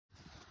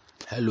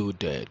Hello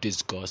there, this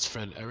is God's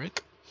friend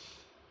Eric.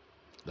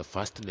 The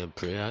fasting and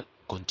prayer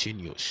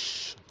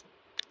continues.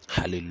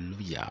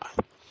 Hallelujah.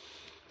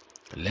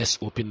 Let's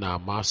open our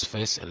mouths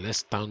first and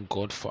let's thank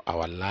God for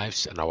our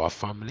lives and our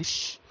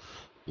families.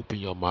 Open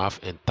your mouth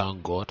and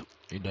thank God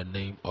in the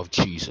name of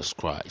Jesus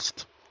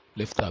Christ.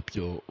 Lift up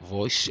your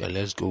voice and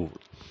let's go.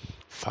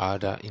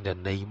 Father, in the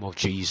name of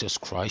Jesus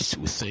Christ,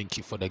 we thank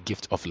you for the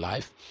gift of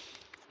life.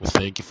 We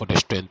thank you for the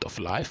strength of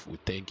life. We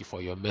thank you for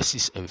your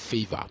mercies and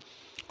favor.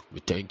 We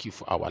thank you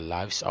for our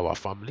lives, our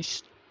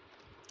families.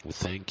 We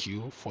thank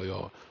you for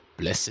your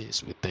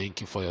blessings. We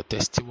thank you for your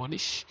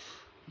testimonies.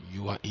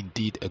 You are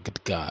indeed a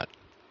good God.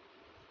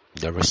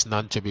 There is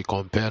none to be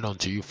compared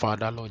unto you,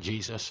 Father, Lord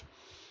Jesus.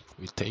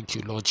 We thank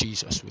you, Lord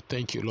Jesus. We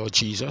thank you, Lord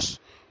Jesus.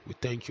 We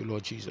thank you,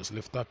 Lord Jesus.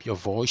 Lift up your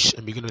voice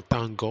and begin to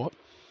thank God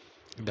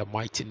in the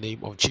mighty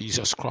name of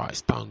Jesus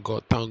Christ. Thank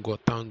God, thank God,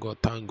 thank God,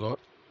 thank God.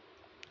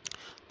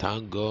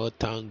 Thank God,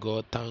 thank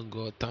God, thank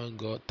God, thank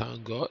God,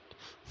 thank God.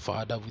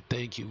 Father, we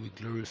thank you, we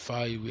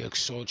glorify you, we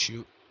exalt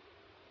you.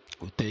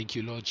 We thank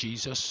you, Lord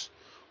Jesus.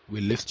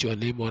 We lift your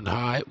name on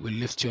high. We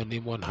lift your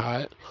name on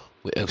high.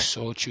 We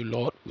exalt you,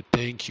 Lord. We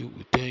thank you,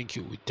 we thank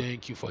you, we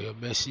thank you for your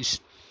mercies.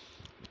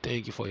 We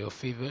thank you for your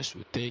favors.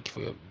 We thank you for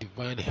your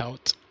divine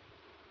health,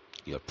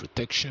 your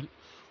protection.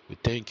 We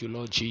thank you,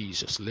 Lord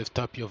Jesus. Lift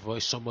up your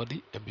voice,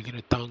 somebody, and begin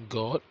to thank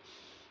God.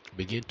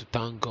 Begin to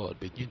thank God.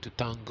 Begin to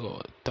thank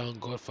God. Thank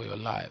God for your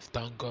life.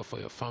 Thank God for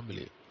your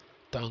family.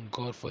 Thank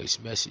God for his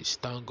mercies.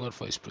 Thank God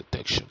for his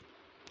protection.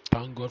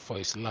 Thank God for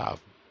his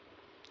love.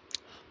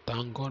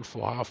 Thank God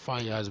for how far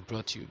he has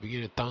brought you.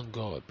 Begin to thank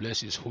God. Bless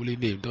his holy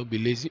name. Don't be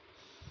lazy.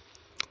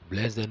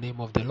 Bless the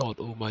name of the Lord,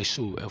 O my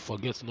soul, and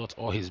forget not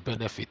all his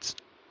benefits.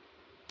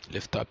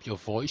 Lift up your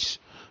voice.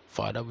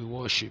 Father, we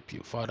worship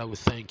you. Father, we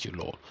thank you,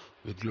 Lord.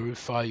 We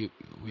glorify you.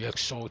 We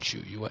exalt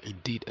you. You are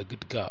indeed a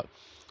good God.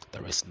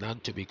 There is none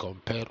to be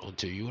compared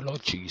unto you,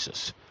 Lord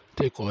Jesus.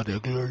 Take all the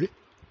glory.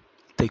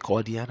 Take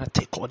all the honor.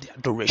 Take all the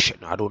adoration,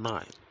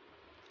 Adonai.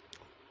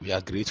 We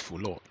are grateful,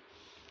 Lord.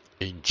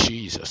 In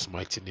Jesus'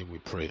 mighty name we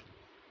pray.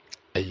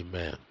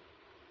 Amen.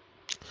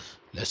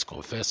 Let's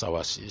confess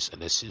our sins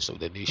and the sins of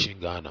the nation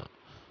Ghana.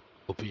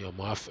 Open your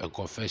mouth and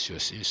confess your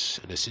sins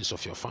and the sins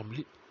of your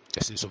family,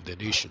 the sins of the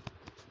nation.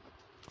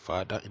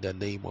 Father, in the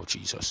name of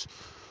Jesus,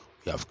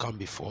 we have come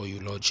before you,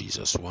 Lord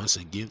Jesus, once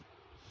again.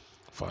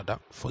 Father,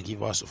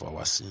 forgive us of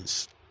our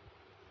sins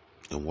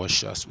and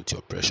wash us with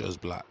your precious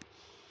blood.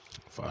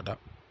 Father,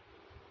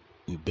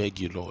 we beg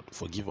you, Lord,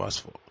 forgive us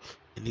for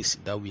any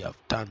sin that we have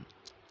done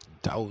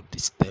that will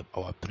disturb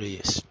our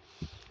prayers.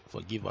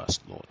 Forgive us,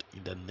 Lord,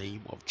 in the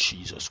name of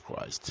Jesus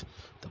Christ.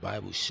 The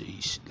Bible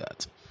says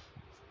that,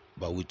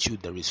 but with you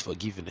there is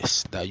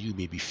forgiveness, that you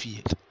may be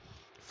feared.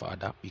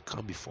 Father, we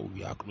come before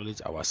we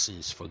acknowledge our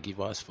sins.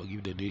 Forgive us,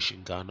 forgive the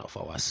nation Ghana of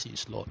our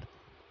sins, Lord.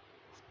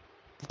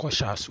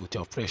 Wash us with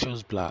your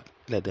precious blood.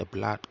 Let the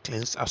blood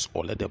cleanse us,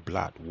 or let the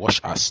blood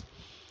wash us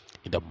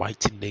in the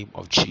mighty name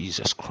of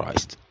Jesus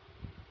Christ.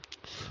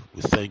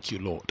 We thank you,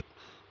 Lord,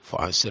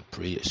 for answered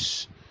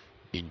prayers.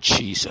 In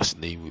Jesus'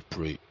 name we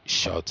pray.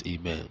 Shout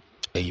amen.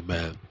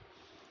 Amen.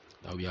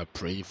 Now we are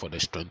praying for the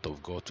strength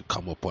of God to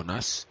come upon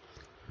us.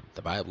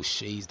 The Bible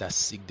says that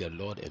seek the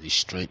Lord and his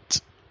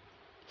strength.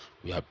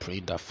 We are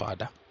praying that,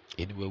 Father,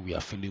 anywhere we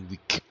are feeling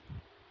weak,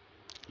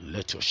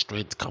 let your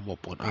strength come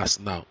upon us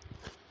now.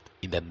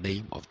 In the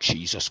name of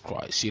Jesus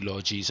Christ. See,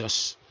 Lord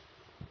Jesus.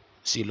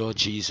 See, Lord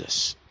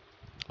Jesus.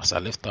 As I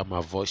lift up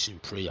my voice in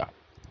prayer,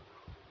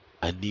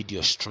 I need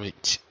your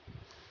strength.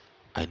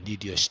 I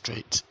need your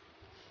strength.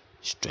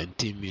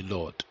 Strengthen me,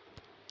 Lord.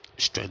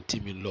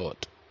 Strengthen me, Lord.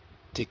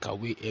 Take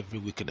away every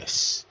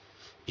weakness.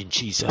 In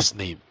Jesus'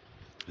 name.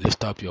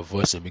 Lift up your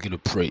voice and begin to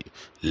pray.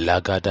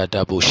 Lagada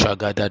da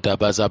boshaga da da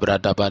bazabra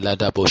da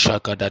balada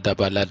boshaka da da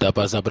balada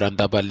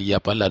bazabranda balia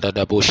balada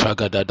da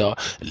boshaga da da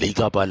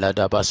liga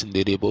balada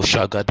basindiri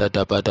boshaga da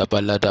da bada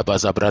balada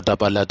bazabra da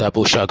balada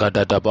boshaga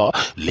da da ba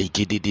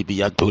ligi di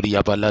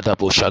bianturia balada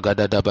boshaga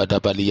da da bada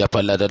balia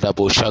balada da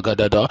boshaga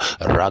da da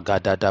raga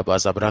da da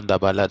bazabranda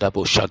balada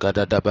boshaga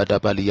da da bada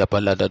balia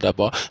balada da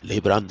ba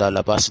libranda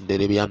la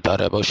basindiri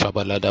biantare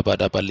boshabala da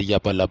bada balia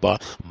balaba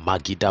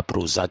magida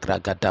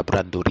prozagra gada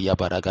branduria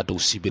Ragado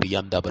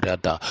Sibirianda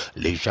Brada,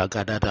 Le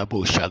Jagada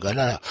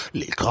Boshagada,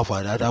 Le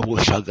Kavada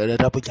Boshagada,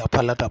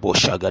 Yapalada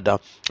Boshagada,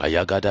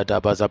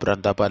 Ayagada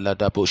Bazabranda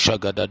Balada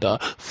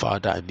Boshagada.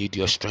 Father, I need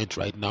your strength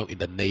right now in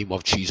the name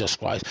of Jesus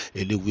Christ.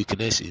 Any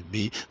weakness in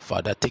me,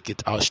 Father, take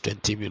it out,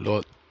 strengthen me,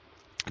 Lord.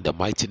 In the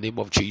mighty name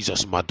of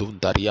Jesus,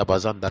 Madundaria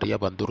Bazandaria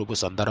Bandurubu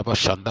Sandaraba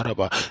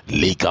Shandaraba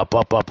Liga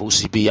Papa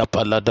Pusibia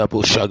Palada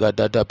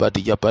Boshagada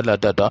Badia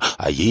Palada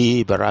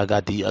Aye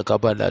Baragadia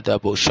Kabalada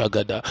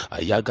Boshagada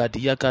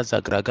Ayagadia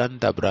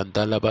Kazagraganda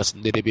Brandala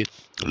Basndiribi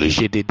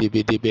Ligidi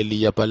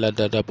Belia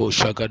Palada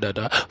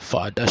Boshagada.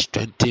 Father,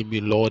 strengthen me,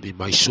 Lord, in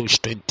my soul,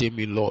 strengthen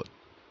me, Lord.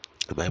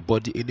 my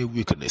body, any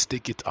weakness,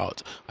 take it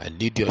out. I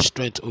need your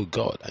strength, oh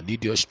God. I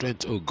need your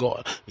strength, oh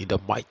God. In the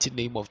mighty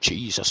name of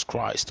Jesus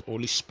Christ,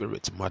 Holy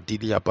Spirit,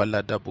 Madilia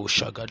Balada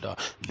Boshagada,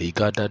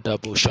 Ligada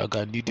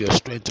Boshaga, I need your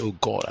strength, oh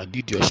God. I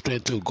need your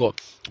strength, oh God.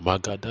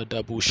 Magada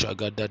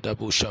Boshagada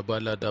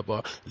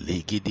Boshabaladaba,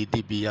 Ligidi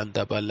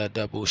Bianda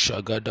Balada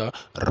Boshagada,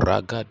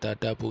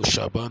 Ragada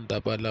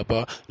Boshabanda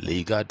Balaba,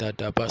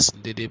 Ligada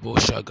Basndidi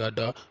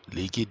Boshagada,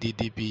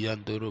 Ligidi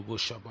Biandoro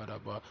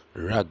Boshabaraba,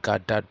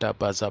 Ragada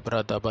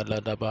Bazabrada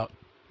Baladaba.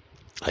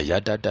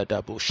 Ayada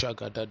dada bo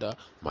shaga dada,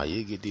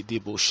 mayegi didi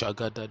bo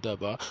shaga dada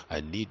ba.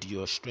 I need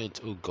your strength,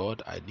 O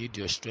God. I need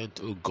your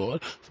strength, O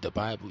God. The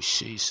Bible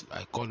says,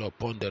 I call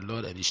upon the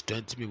Lord and He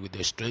strengthens me with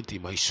the strength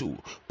in my soul.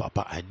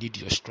 Papa, I need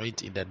your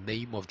strength in the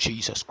name of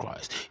Jesus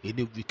Christ.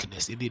 Any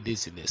weakness, any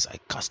laziness, I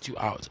cast you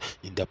out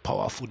in the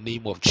powerful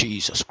name of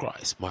Jesus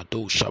Christ.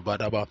 Mado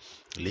shabadaba,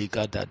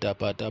 lega dada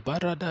bada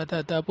bara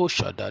dada dabo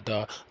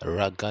shadada,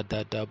 raga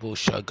dada bo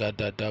shaga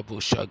dada bo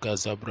shaga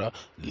zabra,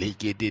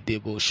 lege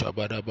dede bo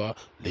shabadaba.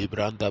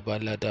 Libranda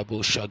balada bo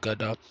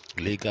shagada,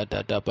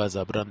 ligada daba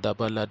zabranda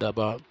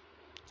baladaba.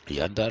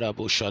 Yandara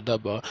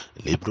Boshadaba,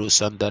 Libro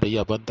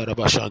Sandaria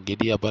Bandaraba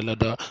Shangidia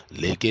Balada,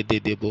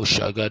 Legede de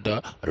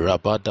Boshagada,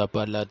 Rabada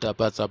Balada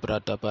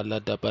Bazabrada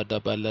Balada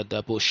Bada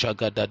Balada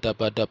Boshagada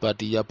Dabada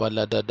Badia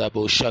Balada da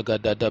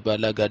Boshagada da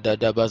Balagada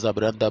da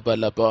Bazabranda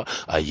Balaba,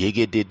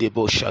 Ayegede de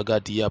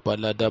Boshagadia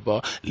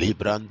Baladaba,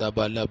 Libranda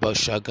Balaba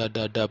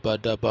Shagada da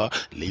Badaba,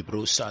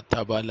 Libro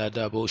Santa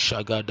Balada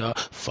Boshagada.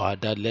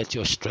 Father, let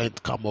your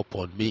strength come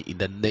upon me in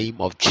the name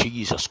of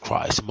Jesus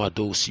Christ.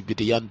 Madosi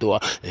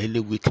Bidiandoa, any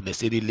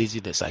weakness, any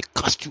laziness, I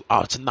cast you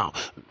out now.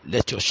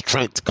 Let your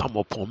strength come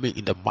upon me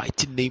in the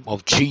mighty name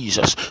of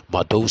Jesus.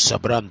 Madosa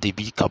Brandi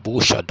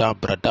Bikabosha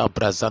Dabra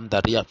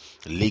Brazandaria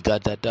Liga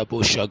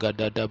Dadabo Shaga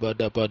Dadaba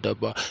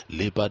Daba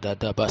Liba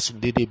Dadaba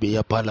Sindidi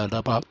Bia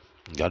Paladaba.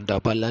 Ganda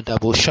balada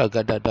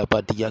boshaga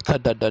dadaba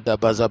diakada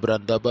dadaba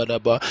zabranda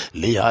badaba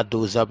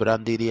liado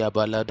zabrandiria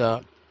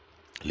balada.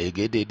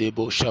 Legede de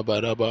bo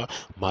shabaraba,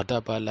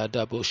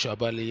 madabalada bo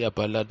shabalia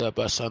balada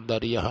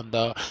basandaria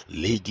handa,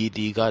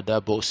 legidi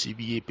gada bo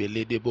sibi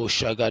pele de bo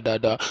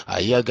shagadada,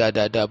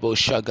 ayagada da bo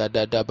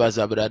shagadada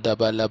bazabrada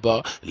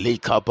balaba,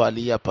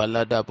 lekabalia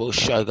palada bo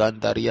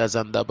shagandaria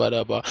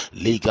zandabaraba,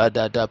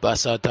 legada da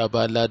basata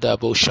balada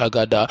bo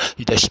shagada,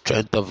 the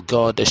strength of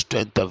God,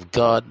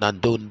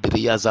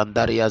 nandondria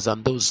zandaria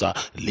zandoza,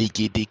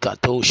 legidi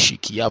katoshi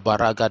kia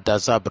baragada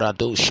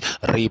zabradosh,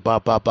 riba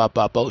baba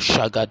baba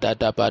shagada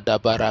da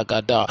badaba.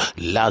 Baragada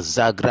la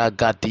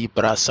zagragati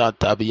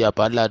brasanta bia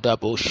balada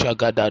bo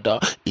shagadada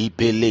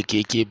ibele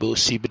keke bo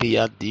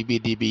sibrian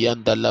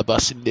dibianda la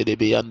basinde de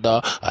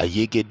bianda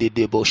ayege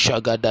de bo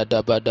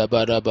shagadada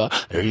badabaraba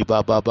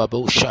riba baba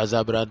bo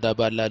shazabranda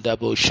balada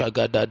bo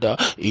shagadada.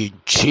 In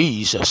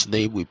Jesus'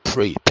 name we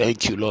pray.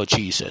 Thank you, Lord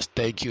Jesus.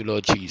 Thank you,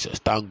 Lord Jesus.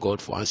 Thank God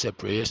for answered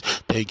prayers.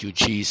 Thank you,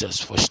 Jesus,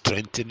 for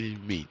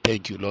strengthening me.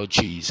 Thank you, Lord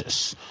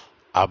Jesus.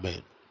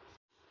 Amen.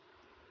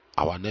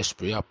 Our next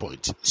prayer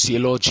point. Say,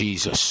 Lord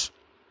Jesus,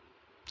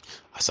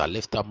 as I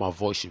lift up my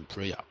voice in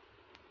prayer,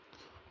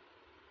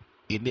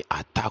 any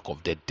attack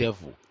of the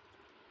devil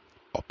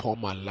upon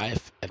my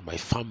life and my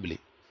family,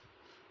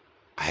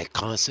 I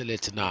cancel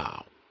it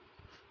now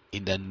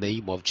in the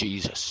name of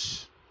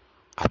Jesus.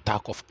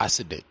 Attack of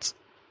accident,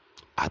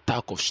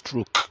 attack of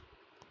stroke,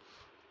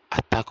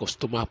 attack of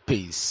stomach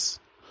pains,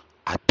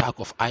 attack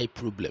of eye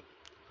problem,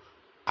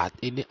 at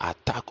any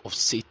attack of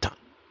Satan,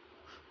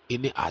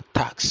 any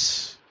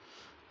attacks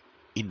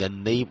in the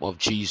name of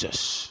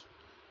Jesus.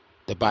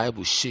 The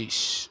Bible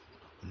says,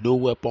 no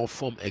weapon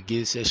formed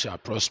against us shall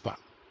prosper.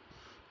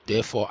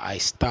 Therefore I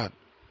stand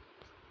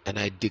and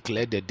I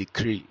declare the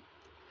decree.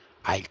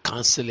 I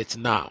cancel it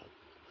now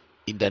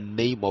in the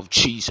name of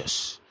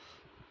Jesus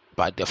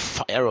by the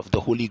fire of the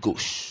Holy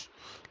Ghost.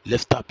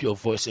 Lift up your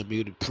voice and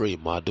begin to pray.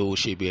 Mado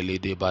shebele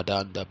de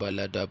badanda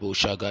balada bo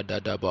shagada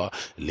daba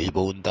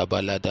libonda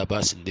balada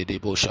basinde de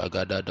bo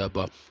shagada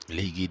daba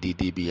ligi di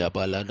bia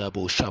balada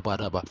bo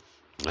shabadaba.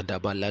 Any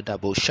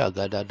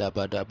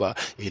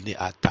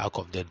attack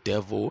of the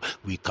devil,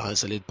 we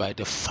cancel it by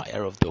the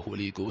fire of the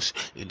Holy Ghost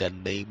in the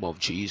name of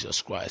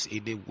Jesus Christ.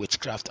 Any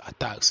witchcraft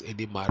attacks,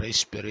 any marine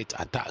spirit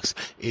attacks,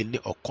 any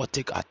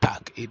occultic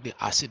attack, any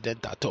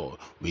accident at all,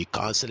 we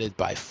cancel it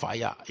by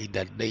fire in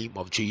the name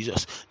of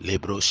Jesus.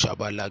 Libro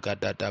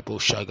shabalagada dabo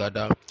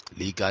shagada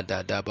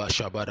ligada daba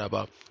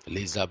shabaraba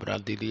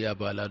lizabrandilia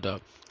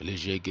balada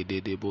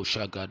lijegede debo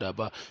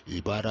shagadaba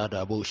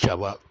ibarada bo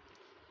shaba.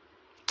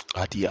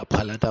 Adia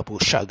palada bo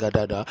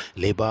shagadada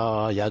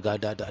leba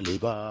yagadada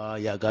leba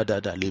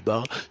yagadada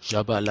leba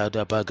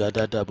shabalada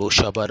bagadada bo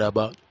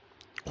shabaraba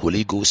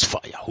Holy Ghost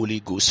fire, Holy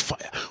Ghost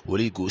fire,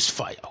 Holy Ghost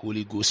fire,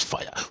 Holy Ghost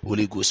fire,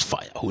 Holy Ghost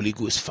fire, Holy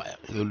Ghost fire,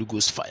 Holy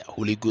Ghost fire,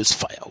 Holy Ghost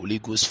fire, Holy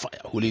Ghost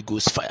fire, Holy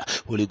Ghost fire,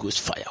 Holy Ghost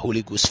fire,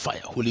 Holy Ghost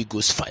fire, Holy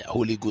Ghost fire,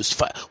 Holy Ghost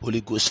fire,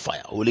 Holy Ghost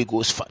fire, Holy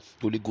Ghost fire,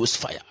 Holy Ghost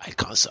fire. I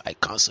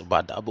cancel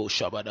Badabo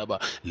Shabadaba,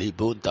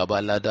 Libon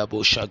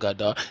Tabaladabo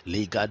Shagada,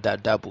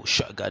 Ligadadabo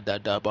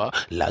Shagadadaba,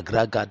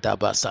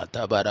 Lagragadaba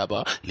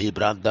Satabaraba,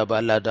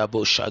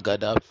 Librandabaladabo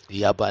Shagada,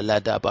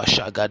 Yabaladaba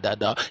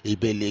Shagadada,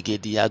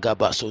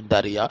 Ibelegediagaba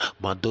Sundari.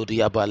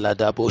 Mandoria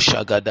balada bo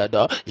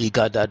shagadada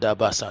igadada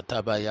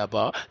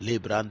basatabayaba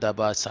libranda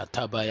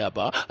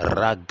basatabayaba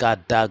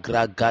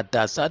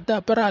ragada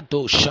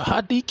sadabrado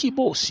shahadiki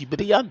bo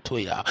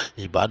sibriantoya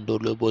ibando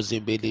lobo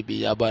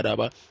zimbelibiya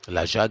baraba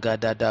la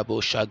jagadada bo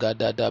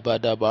shagadada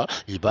badaba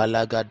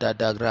ibalagada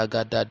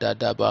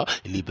ragadada ba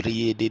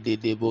libriye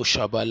de bo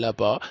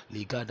shabalaba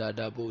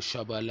ligadada bo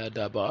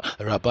shabaladaba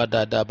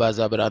rabadada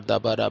bazabranda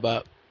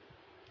baraba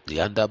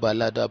Yanda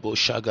balada bo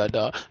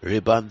shagada,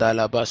 rebanda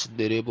la bas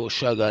de bo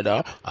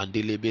shagada,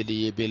 andele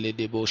beli bele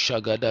de bo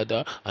shagada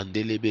da,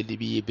 andele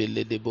beli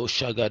bele de bo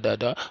shagada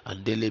da,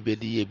 andele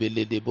beli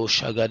bele de bo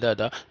shagada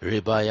da,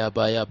 rebaya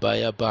baya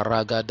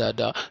baragada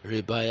da,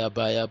 rebaya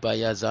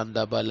baya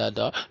zanda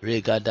balada,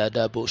 regada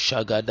da bo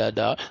shagada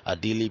da,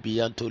 adili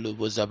bianto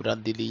lobo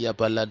zabrandili ya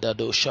balada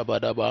do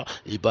shabadaba,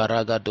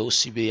 ibaraga do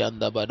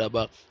sibiyanda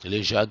badaba,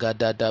 le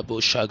jagada da bo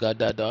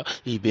shagada da,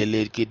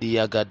 ibele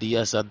kidia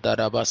gadia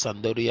sandaraba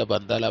sandori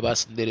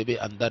Bandalabas Nerebe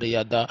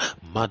Andariada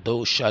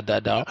Mado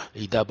Shadada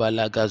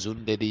Idabalaga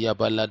Zundedi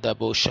Yabalada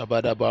Bo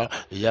Shabadaba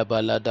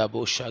Yabalada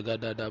Bo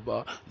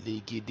Shagadadaba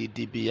Ligidi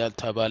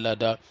Dibianta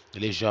Balada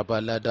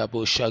Lejabalada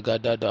Bo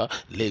Shagadada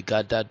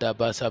Legadada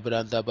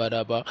Basabranda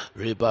Baraba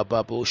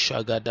Rebaba Bo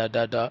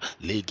Shagadadada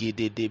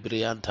Ligidi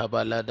Dibrianta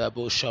Balada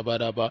Bo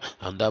Shabadaba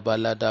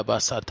Andabalada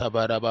Basata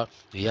Baraba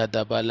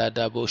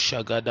Yadabalada Bo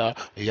Shagada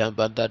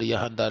Yambandaria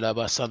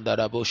Handalaba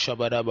Sandara Bo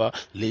Shabadaba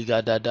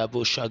Ligadada Bo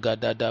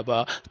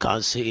Shagadadaba.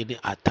 Can't say any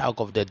attack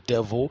of the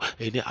devil,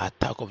 any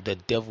attack of the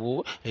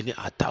devil, any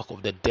attack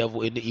of the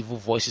devil, any evil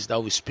voices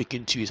that we're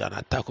speaking to is an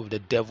attack of the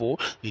devil.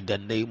 In the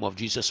name of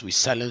Jesus, we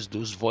silence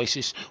those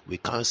voices. We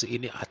cancel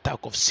any attack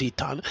of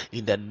Satan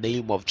in the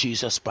name of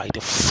Jesus by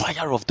the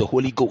fire of the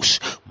Holy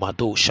Ghost.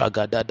 Mado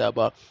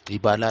shagadadaba,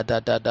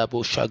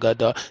 ibaladadadabo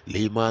shagada,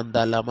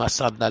 limanda lama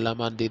sandala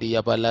mandiri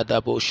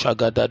yabaladabo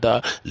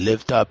shagadada.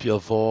 Lift up your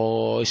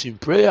voice in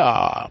prayer.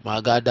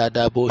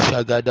 Magadadabo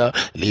shagada,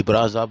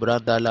 libraza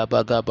branda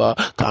labaga.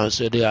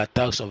 Cancel the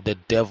attacks of the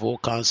devil,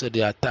 cancel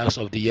the attacks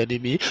of the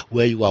enemy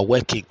where you are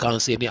working,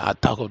 cancel any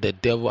attack of the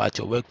devil at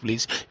your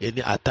workplace,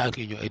 any attack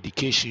in your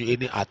education,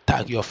 any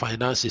attack in your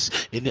finances,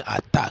 any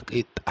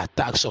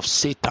attacks of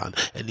Satan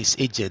and his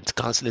agents,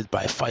 cancel it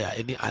by fire.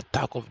 Any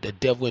attack of the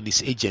devil and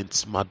his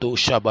agents, Mado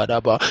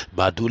Shabadaba,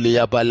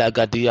 Madulia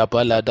Balagadia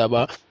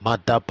Baladaba,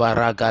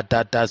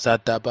 Madabaragadada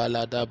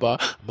Zadabaladaba,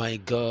 my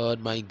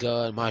God,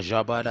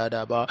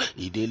 Majabadadaba,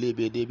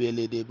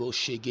 Idelebedebelebo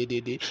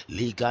Shegede,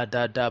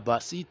 Ligada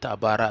Basita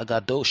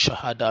Baragado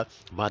Shahada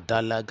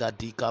Madalaga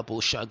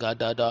Dikabo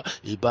Shagadada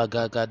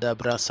Ibagagada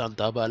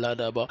Brasanta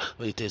Baladaba.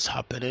 It is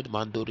happening,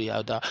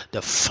 Manduriada.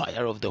 The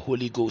fire of the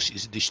Holy Ghost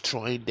is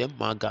destroying them,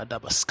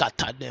 Magadaba,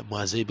 scatter them,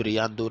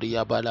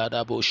 Mazebriandoria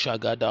Baladabo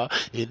Shagada.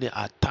 Any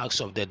attacks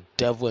of the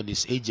devil and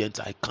his agents,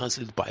 I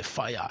cancel it by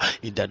fire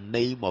in the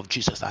name of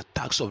Jesus.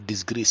 Attacks of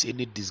disgrace,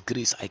 any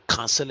disgrace, I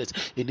cancel it.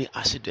 Any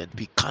accident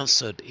be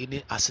cancelled,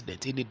 any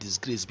accident, any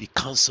disgrace be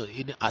cancelled,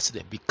 any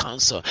accident be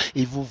cancelled.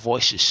 Evil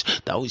voices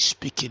that will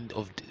speaking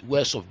of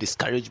words of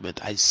discouragement,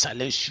 I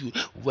silence you.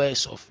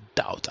 Words of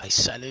doubt, I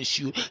silence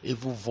you.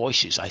 Evil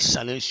voices, I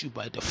silence you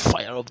by the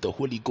fire of the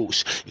Holy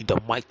Ghost in the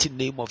mighty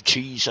name of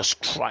Jesus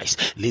Christ.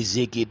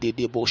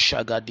 Lezegedebo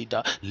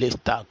shagadida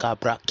lefta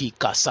gabraki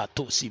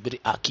kasato sibri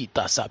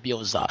akita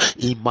sabionza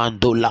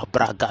imando la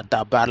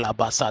bragada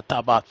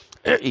balabasataba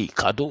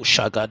kado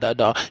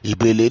shagadada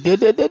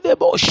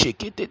ibelededebo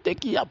shekete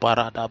tekia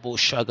barada bo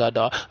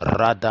shagada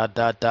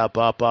radada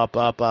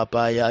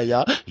baba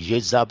ya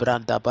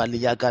yezabranda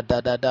baliaga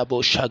dada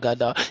bo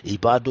shagada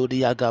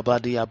ibaduri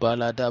agabadi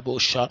abalada bo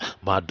sha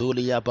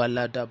maduli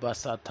abalada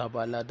basata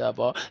balada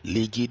ba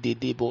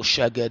ligidi bo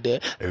shagade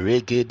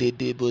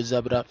regede bo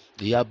zabra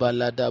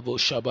yabalada bo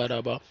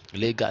shabaraba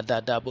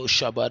legada bo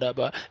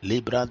shabaraba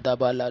libranda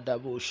balada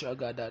bo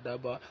shagada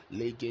ba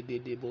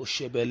legede bo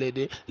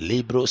shebelede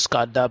libros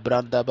kada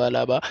branda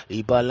balaba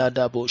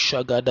ibalada bo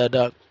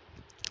shagada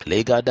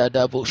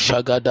Legada bo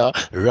shagada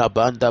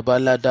rabanda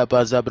balada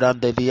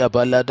bazabranda dia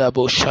balada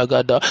bo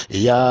shagada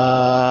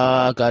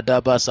ya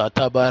gada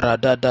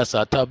basatabarada da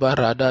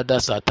satabarada da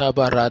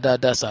satabarada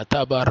da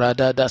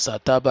satabarada da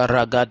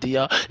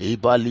satabaragadia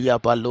ibalia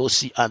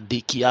balosi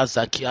andikia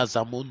zakia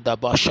zamunda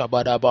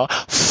bashabaraba.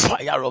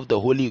 Fire of the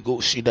Holy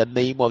Ghost in the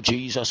name of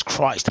Jesus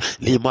Christ.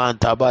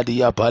 Limanta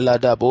badia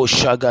balada bo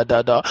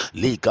shagada da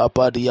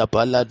ligapadia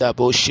balada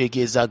bo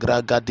shege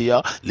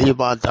zagragadia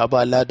limanta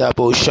balada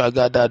bo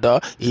shagada da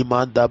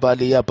imanda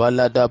balia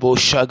balada bo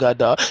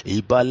shagada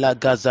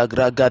ibalaga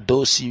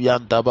zagragado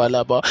sianda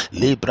balaba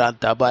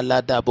libranda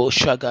balada bo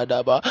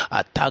shagadaba.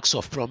 Attacks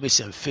of promise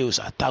and fails,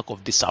 attack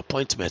of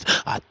disappointment,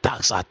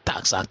 attacks,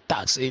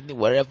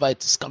 wherever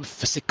it is come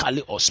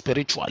physically or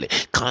spiritually,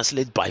 cancel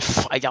it by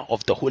fire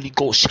of the Holy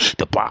Ghost.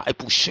 The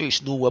Bible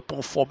says no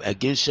weapon formed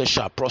against us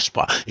shall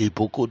prosper.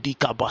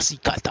 Ibokodika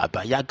basikata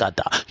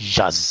bayagada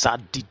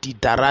yazadi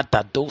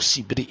darada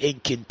dosibri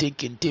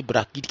enkente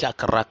brakika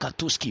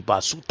karakatuski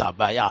basuta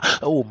baya.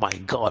 Oh my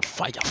God,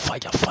 fire.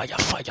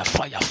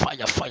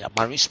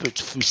 Marine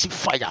spirits receive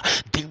fire.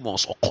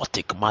 Demons,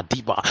 occultic,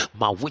 madiba,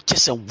 my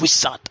witches and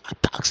wizard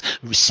attacks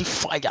receive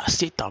fire.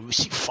 Satan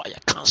receive fire.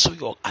 Cancel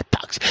your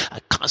attacks. I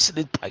cancel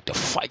it by the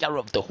fire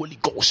of the Holy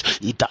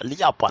Ghost.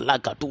 Italia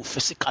balagado,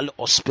 physically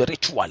or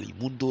spiritually.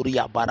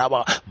 Munduria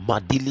baraba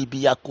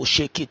madilibia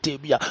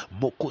kosheketebia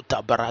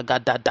mokota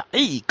baragadada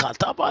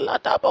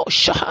katabaladaba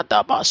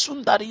shahadaba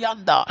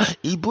sundarianda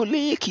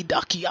ibule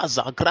kidakia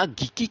zagra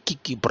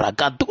gikiki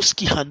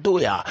bragadoski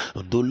handoya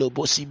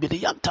ndolobo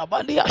sibirianta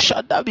balia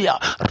shadabia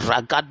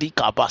ragadi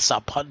kabasa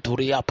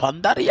panturia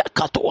pandaria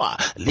katoa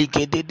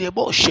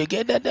ligedebo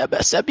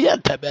shegedebe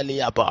sebiante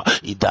beliaba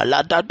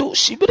idalada do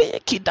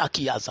sibire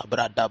kidakia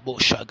zabrada bo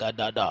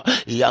shagadada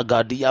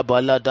yagadia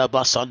balada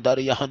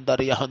basandaria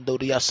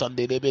handoria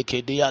sandelebe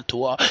kedia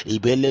toa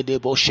ibele de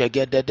bo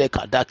shegede de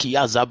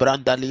kadakia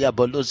zabrandalia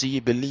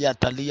bolozi belia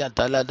talia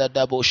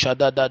dalada bo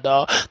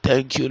shadada.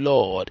 Thank you,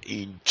 Lord,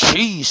 in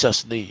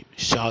Jesus' name.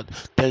 Shout,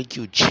 thank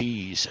you,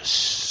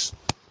 Jesus.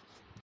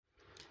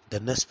 The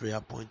next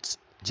prayer point,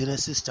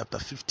 Genesis chapter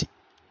 50,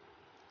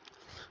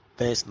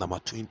 verse number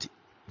 20.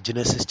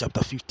 Genesis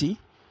chapter 50,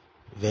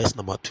 verse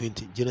number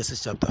 20.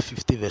 Genesis chapter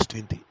 50, verse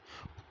 20.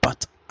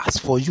 But as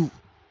for you,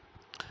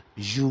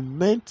 you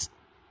meant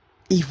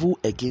evil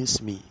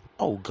against me,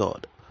 oh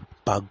God,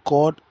 but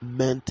God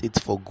meant it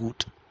for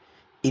good,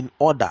 in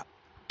order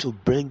to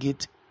bring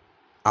it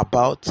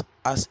about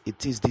as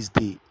it is this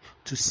day,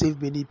 to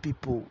save many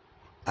people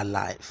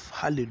alive.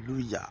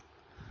 Hallelujah.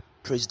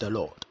 Praise the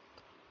Lord.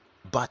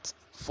 But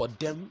for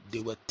them, they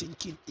were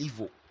thinking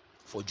evil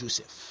for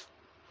Joseph,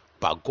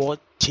 but God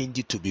changed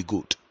it to be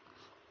good.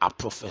 I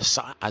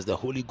prophesy as the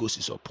Holy Ghost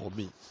is upon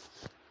me.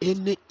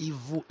 Any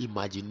evil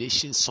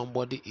imagination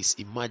somebody is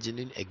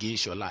imagining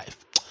against your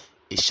life,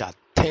 it shall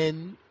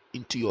turn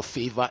into your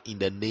favor in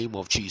the name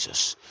of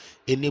Jesus.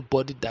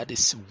 Anybody that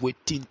is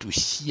waiting to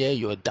hear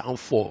your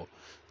downfall,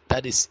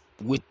 that is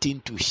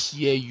waiting to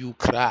hear you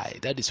cry,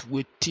 that is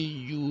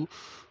waiting you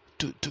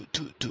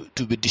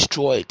to be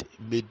destroyed,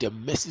 may the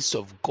mercies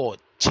of God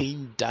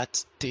change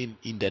that thing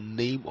in the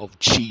name of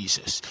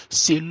Jesus.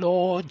 Say,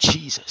 Lord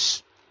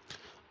Jesus,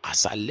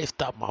 as I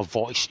lift up my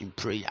voice in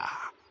prayer,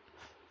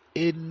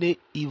 any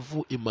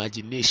evil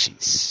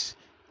imaginations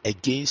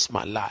against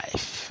my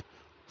life,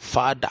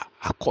 Father,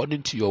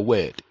 according to your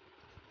word,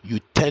 you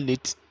turn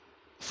it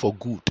for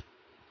good.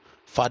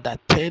 Father,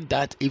 turn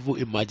that evil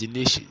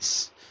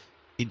imaginations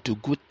into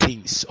good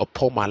things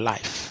upon my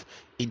life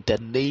in the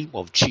name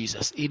of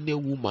Jesus. Any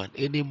woman,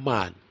 any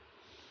man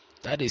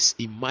that is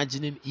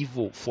imagining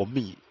evil for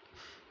me,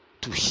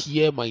 to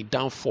hear my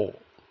downfall,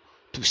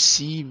 to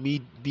see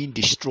me being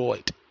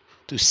destroyed,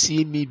 to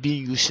see me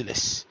being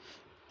useless,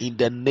 in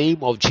the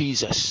name of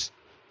Jesus,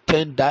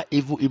 turn that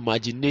evil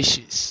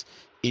imaginations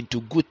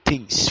into good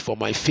things for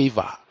my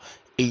favor.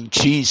 In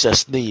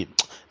Jesus' name,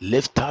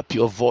 lift up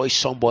your voice,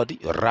 somebody.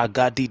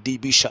 Ragadi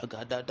dibi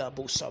shagadada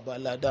bo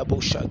sabalada bo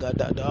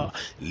shagadada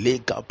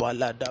lega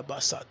balada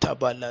basata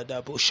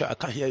balada bo sha. I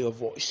can hear your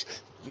voice.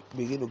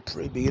 Begin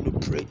to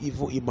pray.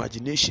 Evil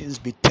imaginations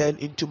be turned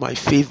into my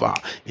favor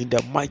in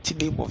the mighty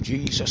name of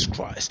Jesus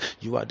Christ.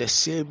 You are the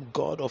same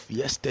God of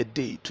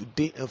yesterday,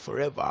 today, and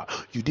forever.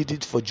 You did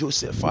it for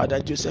Joseph. Father,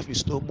 Joseph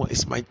is no more.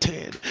 It's my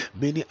turn.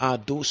 Many are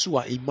those who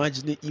are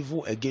imagining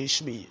evil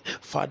against me.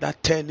 Father,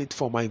 turn it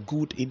for my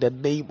good in the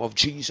name of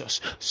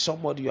Jesus.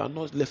 Somebody, you are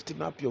not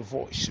lifting up your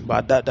voice.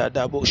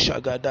 Badada bo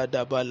shagada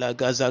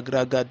balaga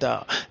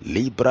zagragada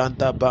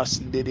libranda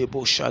basndede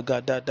bo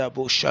shagada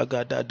bo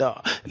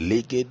shagada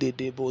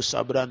Gedebo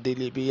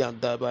sabrandili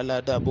bianda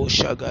balada bo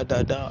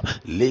shagadada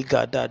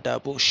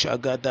ligadada bo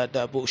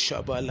shagadada bo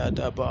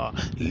shabalada ba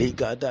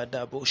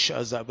ligadada bo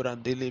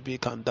shazabrandili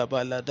bikanda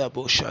balada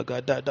bo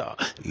shagadada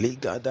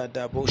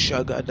ligadada bo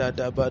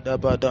shagadada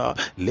bada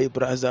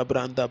libraza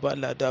branda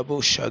balada bo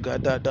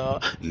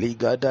shagadada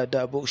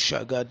ligadada bo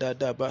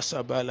shagadada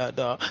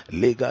basabalada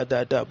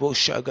ligadada bo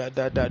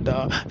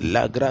shagadada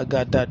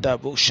lagragadada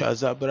bo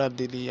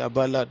shazabrandili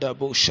balada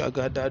bo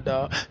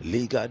shagadada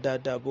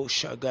ligadada bo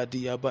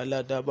shagadi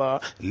baladaba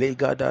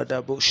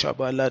legadada bo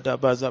shabalada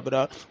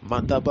bazabra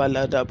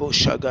mandabalada bo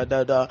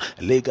shagadada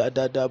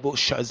legadada bo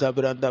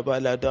shazabranda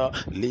balada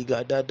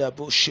legadada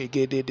bo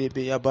shegede de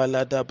be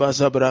balada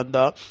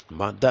bazabranda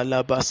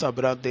mandala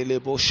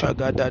basabrandele bo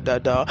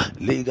shagadada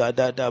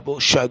legadada bo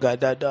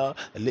shagadada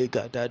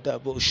legadada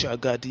bo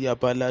shagadi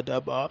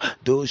baladaba.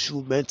 Those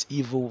who meant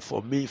evil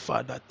for me,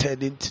 Father,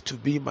 turn it to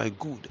be my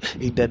good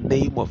in the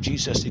name of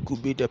Jesus. It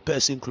could be the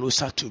person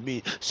closer to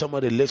me.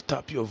 Somebody lift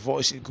up your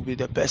voice. It could be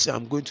the person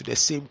person I'm going to the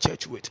same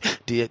church with,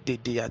 they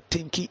are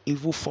thinking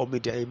evil for me,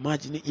 they are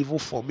imagining evil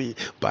for me,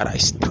 but I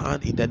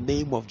stand in the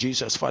name of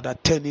Jesus. Father,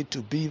 turn it to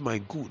be my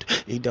good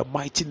in the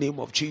mighty name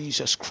of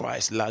Jesus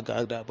Christ.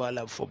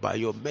 For by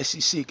your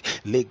mercy sake,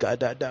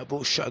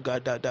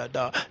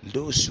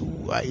 those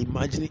who are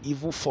imagining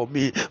evil for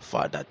me,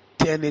 Father,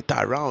 turn it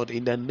around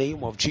in the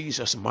name of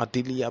Jesus.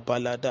 Instead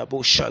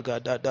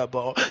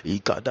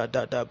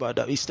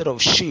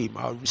of shame,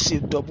 I'll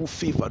receive double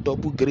favor,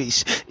 double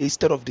grace.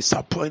 Instead of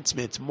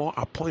disappointment, more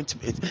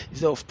appointment.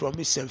 Instead of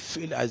promise and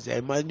failure, as they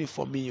imagine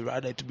for me,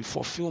 rather to be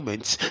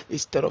fulfillment.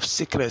 Instead of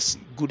sickness,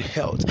 good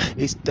health.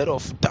 Instead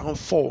of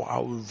downfall, I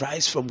will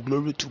rise from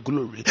glory to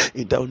glory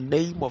in the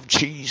name of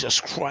Jesus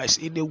Christ.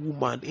 Any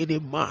woman, any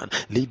man,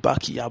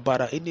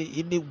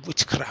 any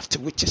witchcraft,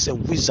 witches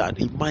and wizard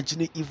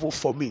imagining evil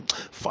for me,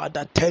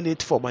 Father, turn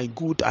it for my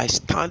good. I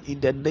stand in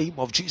the name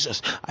of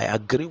Jesus. I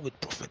agree with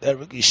Prophet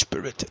Eric in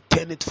spirit.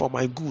 Turn it for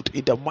my good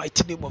in the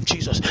mighty name of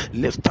Jesus.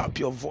 Lift up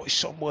your voice,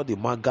 somebody.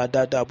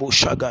 Magadada bo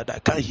shagada. I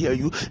can't hear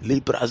you.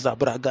 Libraza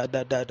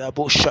bragadada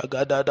bo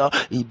shagadada.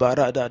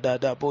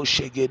 Ibaradada bo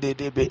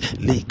shegedebe.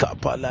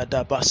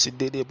 Likapalada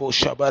basidede bo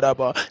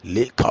shabaraba.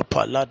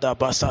 Likapalada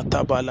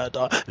basata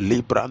balada.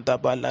 Libranda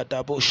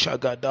balada bo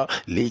shagada.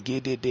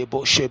 Ligedede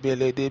bo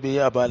shebele debe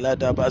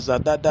abalada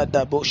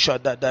bazadada bo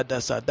shadada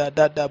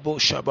sadada bo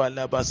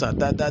shabala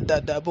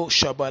bazadada bo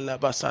shabala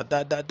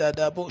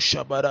bazadada bo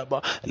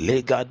shabaraba.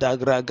 Legada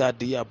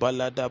gragadia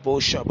balada bo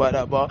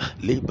shabaraba.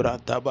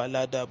 Libranta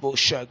balada bo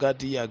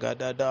shagadia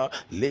gadada.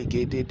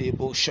 Legede de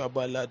bo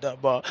shabalada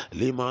ba.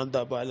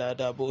 Limanda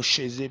balada bo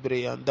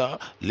shezibrianda.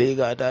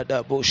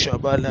 Legada bo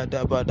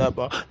shabalada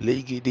badaba.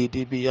 Legede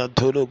de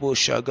biantolo bo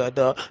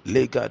shagada.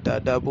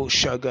 Legada bo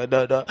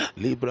shagadada.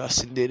 Libra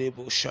sindere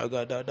bo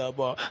shagadada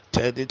ba.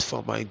 Turn it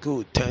for my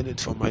good. Turn it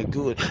for my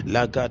good.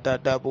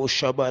 Lagada bo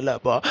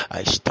shabalaba.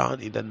 I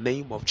stand in the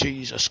name of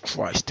Jesus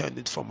Christ. Turn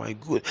it for my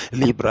good.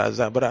 Libra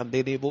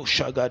zabrandere bo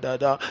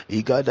shagadada.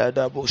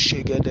 Igadada bo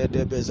shegede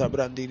be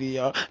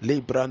zabrandiria.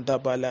 Libranda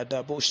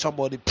balada bo.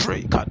 Somebody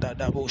pray.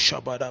 Kadada bo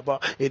shabadaba.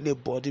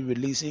 Anybody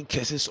releasing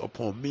curses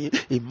upon me,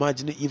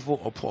 imagining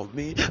evil upon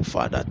me,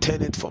 Father,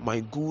 turn it for my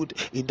good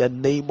in the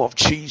name of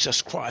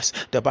Jesus Christ.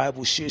 The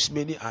Bible says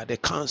many are the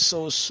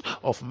counsels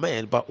of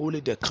men, but only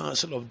the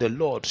counsel of the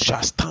Lord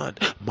shall stand.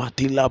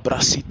 Matila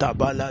brasita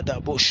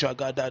balada bo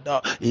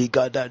shagadada.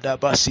 Igadada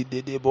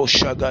basidede bo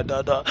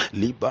shagadada.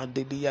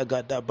 Libandilia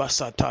gada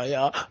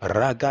basataya.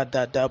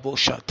 Ragadada bo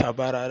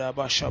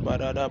shatabaraba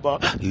shabaraba.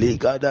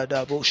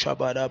 Ligadada bo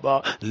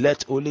shabaraba.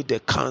 Let only the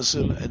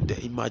counsel and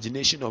the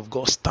imagination of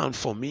God stand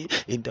for me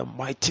in the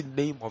mighty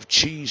name of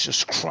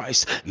Jesus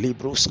Christ.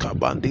 Libroska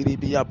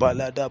bandiribia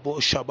balada bo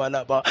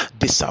shabalaba.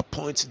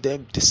 Disappoint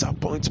them,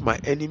 disappoint my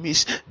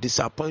enemies,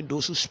 disappoint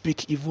those who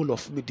speak evil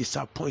of me,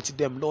 disappoint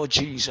them, Lord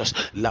Jesus.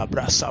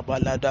 Labra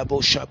sabalada bo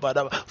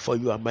shabada. For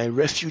you are my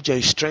refuge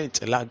and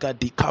strength.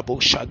 Lagadikabo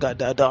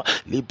shagadada.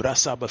 Libra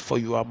saba. For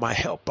you are my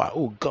helper.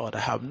 Oh God, I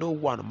have no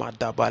one.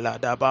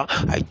 Madabaladaba.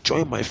 I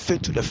join my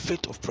faith to the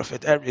faith of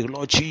Prophet Eric,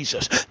 Lord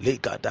Jesus.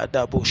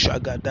 Legadada bo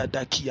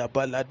shagadada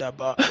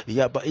kiabaladaba.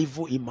 Yaba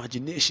evil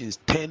imaginations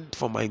tend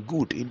for my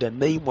good in the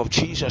name of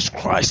Jesus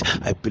Christ.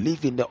 I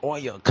believe in the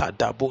oil.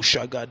 Kadabo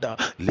shagada.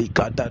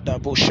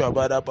 Legadada bo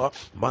shabadaba.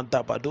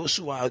 Mandaba. Those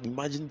who are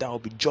imagining that I will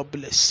be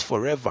jobless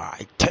forever,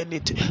 I turn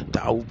it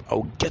that I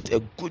will get a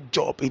good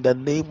job in the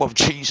name of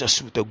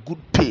Jesus with a good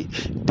pay.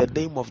 In the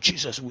name of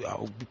Jesus, I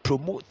will be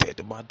promoted.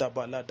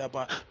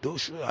 Madabaladaba.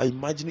 Those who are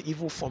imagining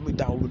evil for me,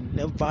 that I will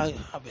never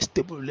have a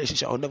stable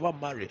relationship, I will never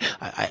marry.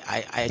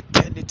 I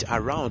turn it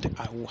around.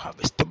 I will have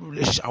a stable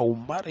relationship. I will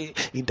marry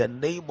in the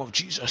name of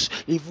Jesus.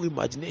 Evil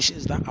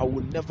imaginations that I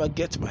will never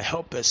get my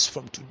helpers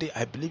from today.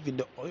 I believe in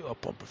the oil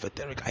upon Prophet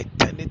Eric. I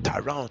turn it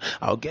around.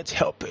 I'll get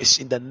helpers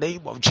in the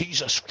name of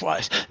Jesus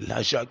Christ. La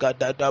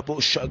jagada dabo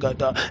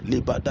shagada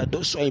libada.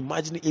 Those who are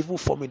imagining evil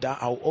for me that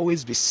I'll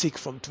always be sick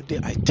from today,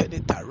 I turn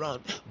it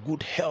around.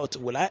 Good health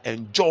will I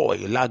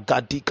enjoy. La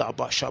gadika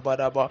ba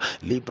shabadaba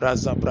libra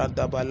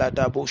zabranda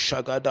balada bo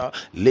shagada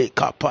le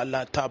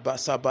kapala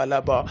tabasa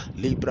balaba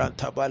libra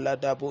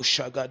tabalada bo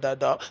shagada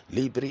da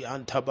libri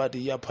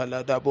antabadia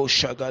palada bo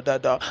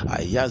shagada da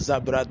ayaza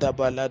brada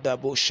balada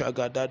bo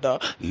shagada da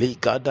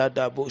ligada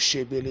da bo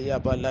shebelia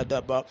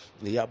balada ba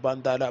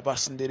yabandara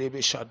basindere be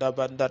shada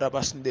bandara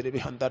basindere be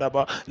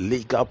handaraba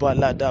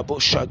ligabalada bo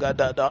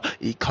shagada da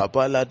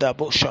ikabalada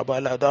bo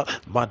shabalada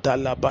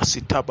madala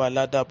basita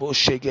balada bo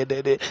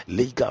shegede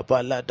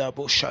ligabalada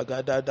bo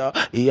shagada da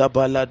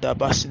yabalada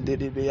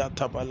basindere be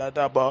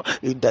antabalada ba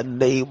in the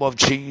name of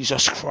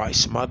Jesus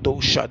Christ. Mado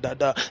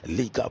shadada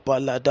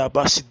ligabalada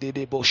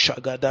basindere bo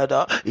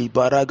shagadada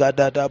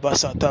ibaragadada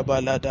basata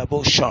balada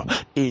bo sha.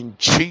 In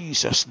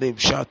Jesus' name,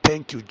 shall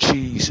thank you,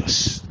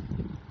 Jesus.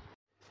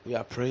 We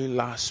are praying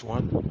last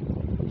one.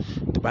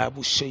 The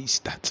Bible says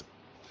that,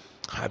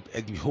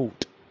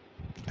 behold,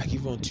 I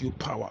give unto you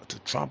power to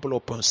trample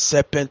upon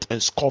serpents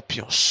and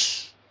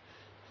scorpions.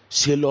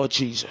 Say, Lord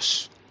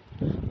Jesus,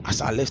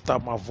 as I lift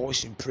up my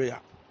voice in prayer,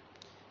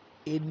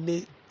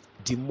 any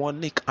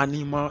demonic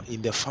animal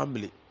in the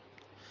family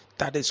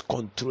that is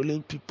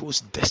controlling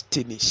people's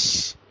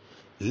destinies,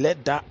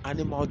 let that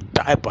animal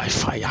die by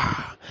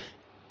fire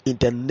in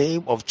the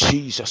name of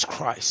Jesus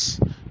Christ.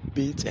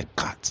 Be it a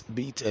cat,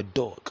 be it a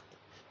dog,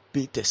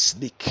 be it a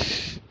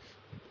snake,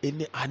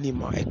 any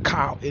animal, a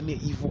cow, any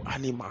evil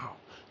animal,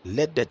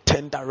 let the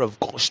tender of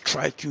God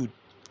strike you.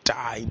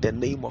 Die in the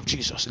name of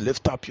Jesus.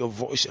 Lift up your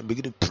voice and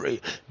begin to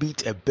pray. Be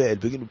it a bird,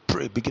 begin to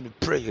pray.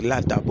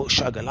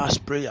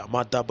 Last prayer.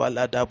 Holy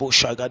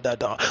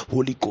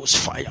Ghost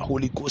fire,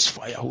 Holy Ghost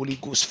fire, Holy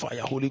Ghost fire,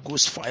 Holy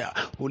Ghost fire,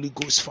 Holy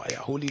Ghost fire,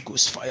 Holy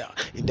Ghost fire.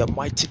 In the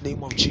mighty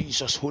name of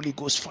Jesus, Holy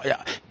Ghost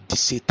fire. The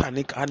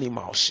satanic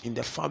animals in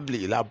the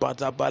family,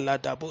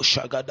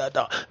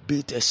 be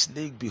it a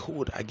snake,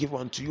 behold, I give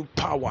unto you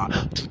power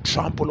to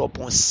trample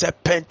upon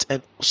serpents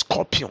and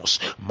scorpions.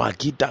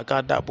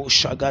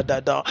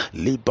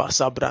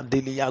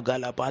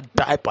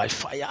 Die by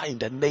fire in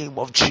the name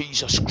of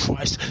Jesus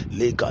Christ.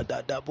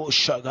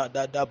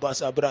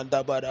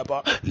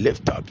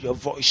 Lift up your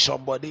voice,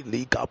 somebody.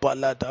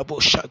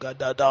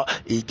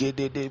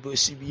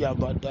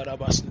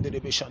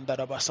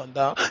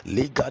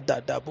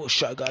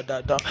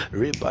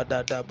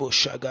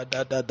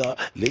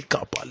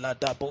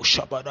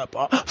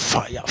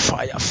 Fire,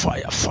 fire,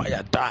 fire,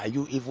 fire. Die,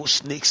 you evil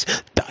snakes.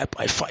 Die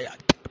by fire.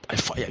 By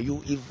fire,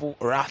 you evil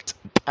rat,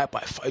 die by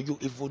fire, you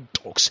evil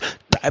dogs,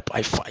 die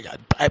by fire,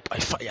 die by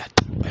fire,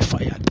 die by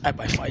fire, die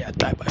by fire,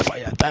 die by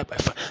fire, die by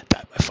fire,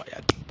 die by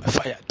fire,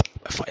 die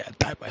by fire,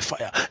 die by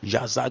fire.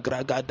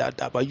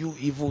 Yazagragadadaba, you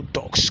evil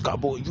dogs,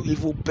 Kabo, you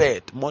evil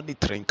bird,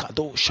 monitoring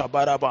Kado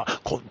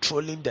Shabaraba,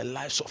 controlling the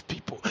lives of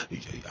people.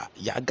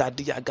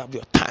 Yagadi,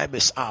 your time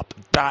is up,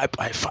 die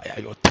by fire,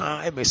 your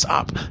time is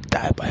up,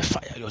 die by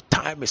fire, your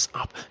time is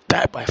up,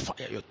 die by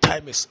fire, your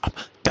time is up,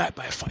 die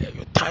by fire,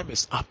 your time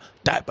is up,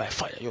 die by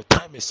fire, your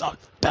time is up,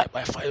 die by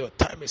fire, your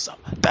time is up,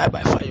 die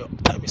by fire, your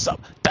time is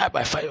up, die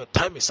by fire, your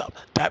time is up,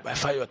 die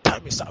by fire, your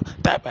time is up, die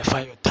by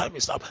fire, your time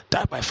is up,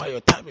 die by fire, your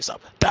time is up,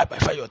 die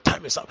by fire, your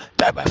time is up,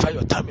 die by fire, your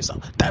time is up,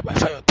 die by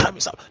fire, your time is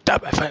up, die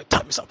by fire, your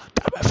time is up,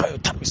 die by fire, your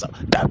time is up,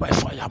 die by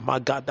fire.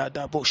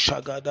 Magadada bo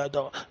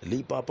shagadada,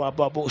 liba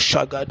baba bo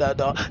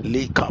shagadada,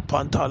 lika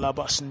pantala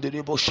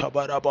basindiri bo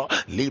shabaraba,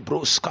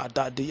 libros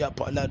kadadia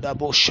palada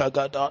bo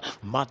shagada,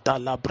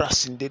 matala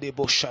brasindiri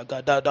bo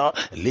shagadada,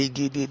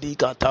 ligidi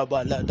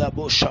katabalada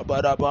bo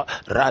shabaraba,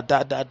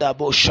 radada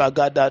bo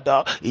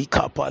shagadada,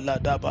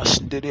 ikapalada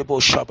basindiri bo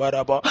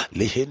shabaraba,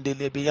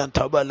 lihindili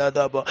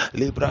biantabalada ba,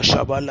 libra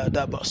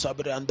shabalada ba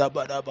sabranda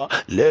baraba.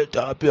 Lift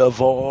up your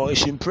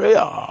voice in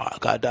prayer.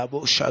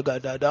 Kadabo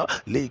shagadada,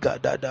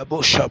 ligadada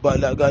bo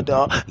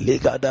shabalagada,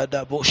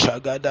 ligadada bo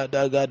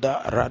shagadada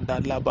gada,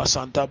 randala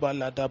basanta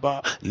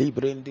baladaba,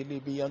 librindi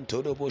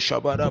libianto bo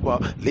shabaraba,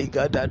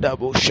 ligadada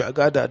bo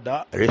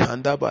shagadada,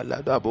 rihanda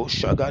balada bo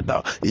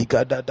shagada,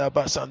 igadada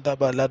basanta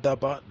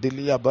baladaba,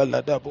 dilia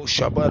balada bo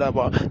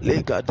shabaraba,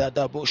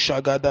 ligadada bo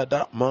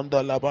shagadada,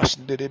 mandala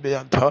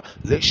basindiribianta,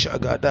 le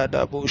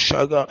shagadada bo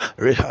shaga,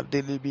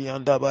 rihandi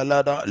libianda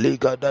balada,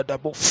 ligadada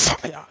bo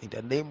fire in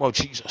the name of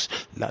Jesus.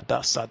 Lada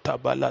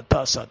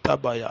satabalata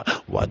satabaya,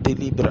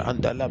 wadilibra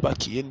andalaba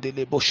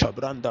kiendelebo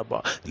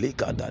shabrandaba,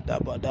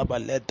 ligadadaba daba,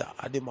 let the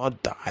animal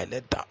die,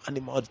 let the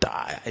animal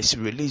die. I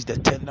release the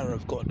tender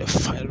of God, the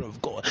fire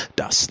of God,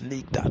 that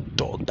snake, that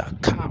dog,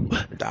 that cow,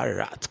 that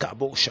rat,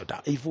 kabosha,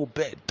 that evil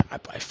bird, die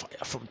by fire.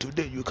 From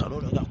today, you can no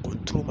longer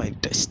control my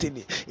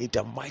destiny in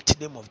the mighty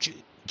name of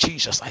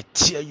Jesus. I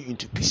tear you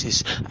into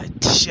pieces. I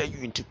tear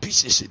you into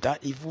pieces. That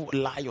evil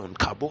lion,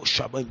 Kabo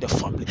Shaba in the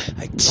family,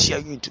 I tear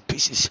you into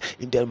pieces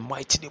in the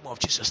mighty name of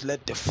Jesus.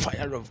 Let the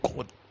fire of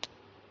God,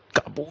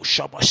 Kabo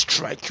Shaba,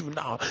 strike you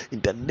now in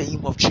the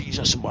name of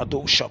Jesus.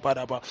 Mado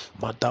Shabaraba,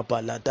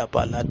 Madabalada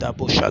Balada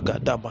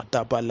Boshagada,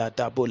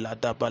 Madabalada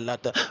Bolada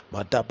Balada,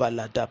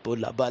 Madabalada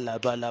Bolabala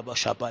Balaba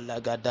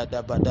Shabalagada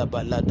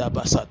Badabalada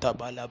Basata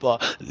Balaba,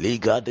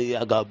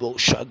 Ligadia Gabo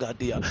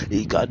Shagadia,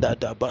 Igada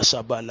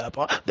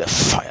Basabalaba, the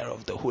fire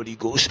of the Holy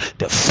Ghost,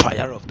 the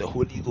fire of the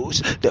Holy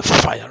Ghost, the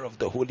fire of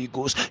the Holy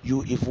Ghost,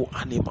 you evil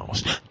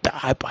animals,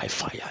 die by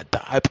fire,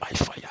 die by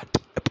fire,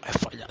 by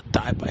fire,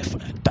 die by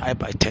fire, die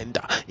by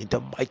tender, in the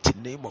mighty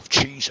name of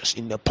Jesus,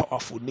 in the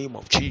powerful name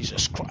of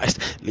Jesus Christ.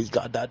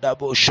 Ligadada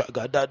bo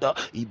shagadada,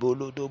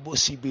 ibolodo bo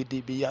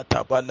sibidibiya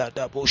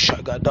tabalada bo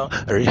shagada,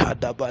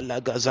 rihada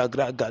balaga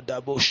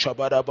zagragada bo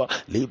shabaraba,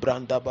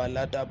 libranda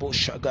balada bo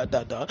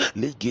shagadada,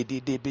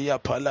 ligidibiya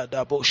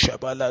palada bo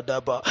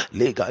shabalada ba,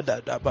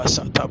 ligadada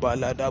basata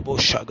balada bo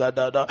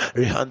shagadada,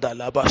 rihanda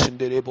laba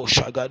sindere bo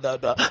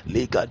shagadada,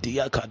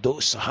 ligadia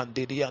kados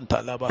handiri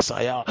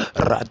antalabasaya,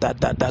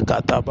 radadada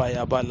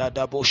katabaya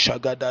balada bo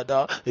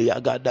shagadada,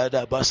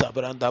 yagadada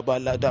basabranda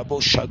balada bo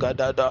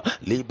shagadada,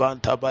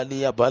 libanta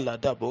balia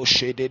balada bo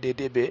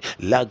shededebe,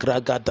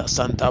 lagragada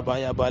santa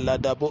baya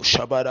balada bo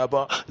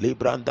shabaraba,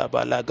 libranda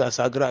balaga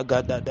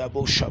sagragada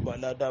bo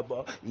shabalada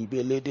ba,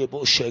 ibelede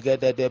bo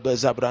shegede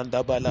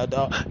zabranda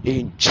balada.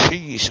 In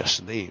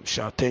Jesus' name,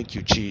 shall thank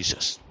you,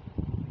 Jesus.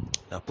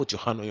 Now put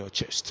your hand on your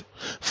chest.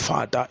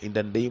 Father, in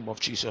the name of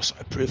Jesus,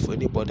 I pray for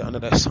anybody under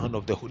the sound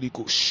of the Holy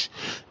Ghost.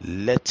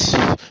 Let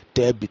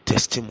there be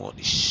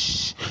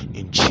testimonies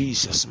in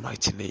Jesus'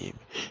 mighty name.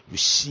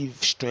 Receive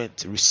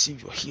strength,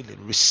 receive your healing,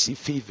 receive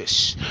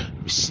favors,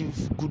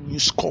 receive good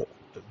news call.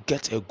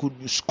 Get a good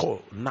news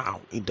call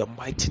now in the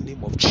mighty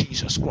name of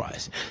Jesus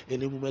Christ.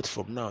 Any moment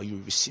from now,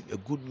 you receive a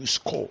good news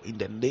call in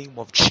the name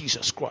of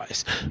Jesus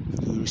Christ.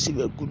 You receive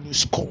a good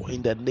news call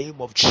in the name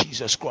of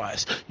Jesus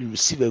Christ. You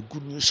receive a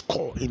good news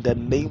call in the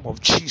name of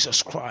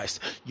Jesus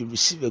Christ. You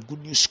receive a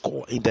good news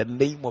call in the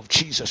name of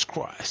Jesus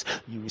Christ.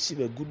 You receive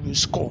a good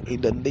news call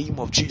in the name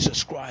of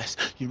Jesus Christ.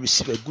 You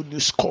receive a good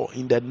news call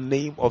in the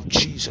name of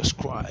Jesus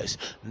Christ.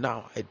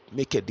 Now I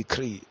make a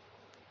decree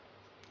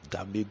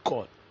that may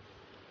God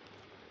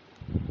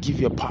give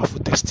you a powerful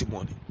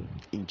testimony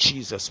in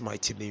Jesus'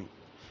 mighty name.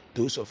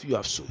 Those of you who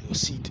have sown your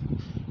seed,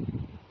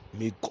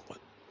 may God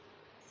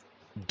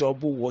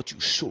double what you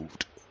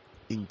sowed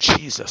in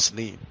Jesus'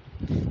 name.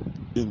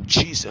 In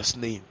Jesus'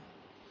 name.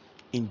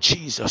 In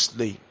Jesus'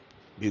 name.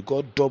 May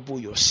God double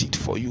your seed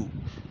for you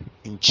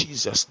in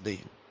Jesus'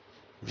 name.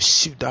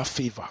 Receive that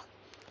favor.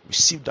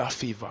 Receive that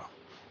favor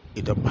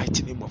in the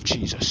mighty name of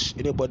Jesus.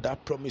 Anybody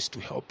that promised to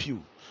help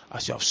you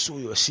as you have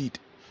sown your seed,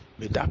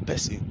 may that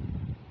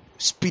person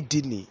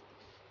speedily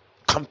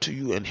come to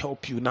you and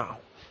help you now.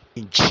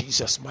 In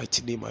Jesus'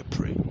 mighty name I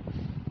pray.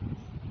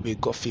 May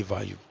God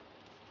favor you.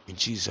 In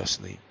Jesus'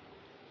 name.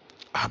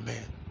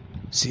 Amen.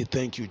 Say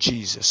thank you,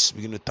 Jesus.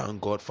 We're going to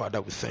thank God.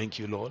 Father, we thank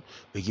you, Lord.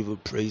 We give you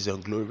praise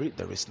and glory.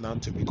 There is none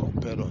to be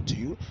compared unto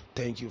you.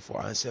 Thank you for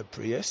answered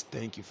prayers.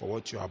 Thank you for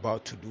what you're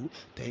about to do.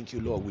 Thank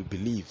you, Lord. We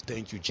believe.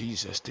 Thank you,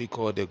 Jesus. Take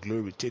all the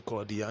glory. Take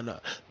all the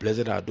honor.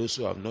 Blessed are those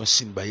who have not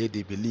seen, but yet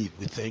they believe.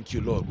 We thank you,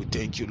 Lord. We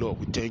thank you, Lord.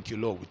 We thank you,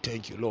 Lord. We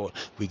thank you, Lord.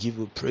 We give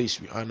you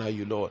praise. We honor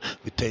you, Lord.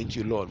 We thank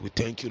you, Lord. We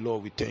thank you,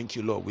 Lord. We thank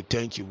you, Lord. We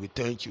thank you. We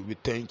thank you. We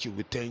thank you.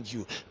 We thank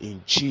you.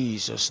 In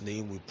Jesus'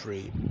 name we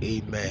pray.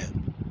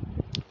 Amen.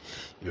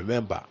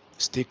 Remember,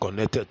 stay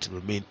connected to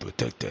remain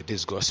protected.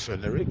 This is God's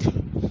friend Eric.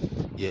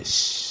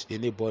 Yes,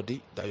 anybody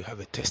that you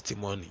have a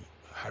testimony,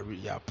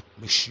 hurry up.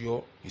 Make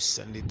sure you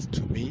send it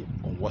to me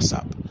on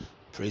WhatsApp.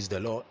 Praise the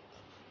Lord.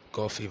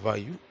 God favor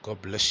you. God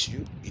bless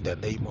you in the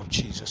name of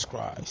Jesus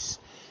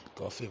Christ.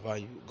 God favor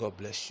you. God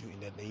bless you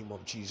in the name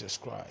of Jesus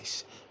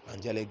Christ.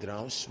 Angelic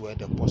Grounds, where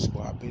the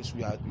impossible happens.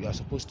 We are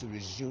supposed to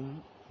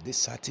resume this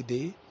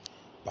Saturday,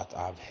 but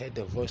I've heard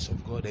the voice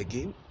of God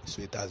again,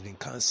 so it has been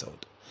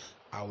cancelled.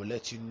 I will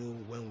let you know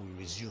when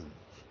we resume.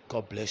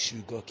 God bless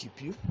you. God keep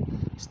you.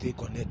 Stay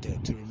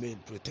connected to remain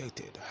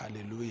protected.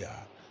 Hallelujah.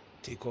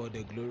 Take all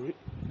the glory.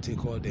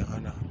 Take all the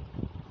honor.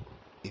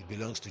 It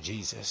belongs to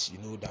Jesus.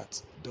 You know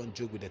that. Don't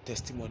joke with the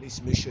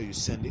testimonies. Make sure you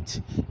send it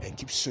and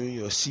keep sowing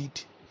your seed,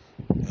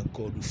 and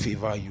God will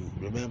favor you.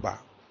 Remember,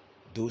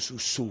 those who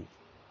sow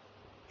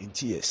in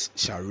tears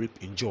shall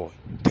reap in joy.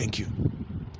 Thank you.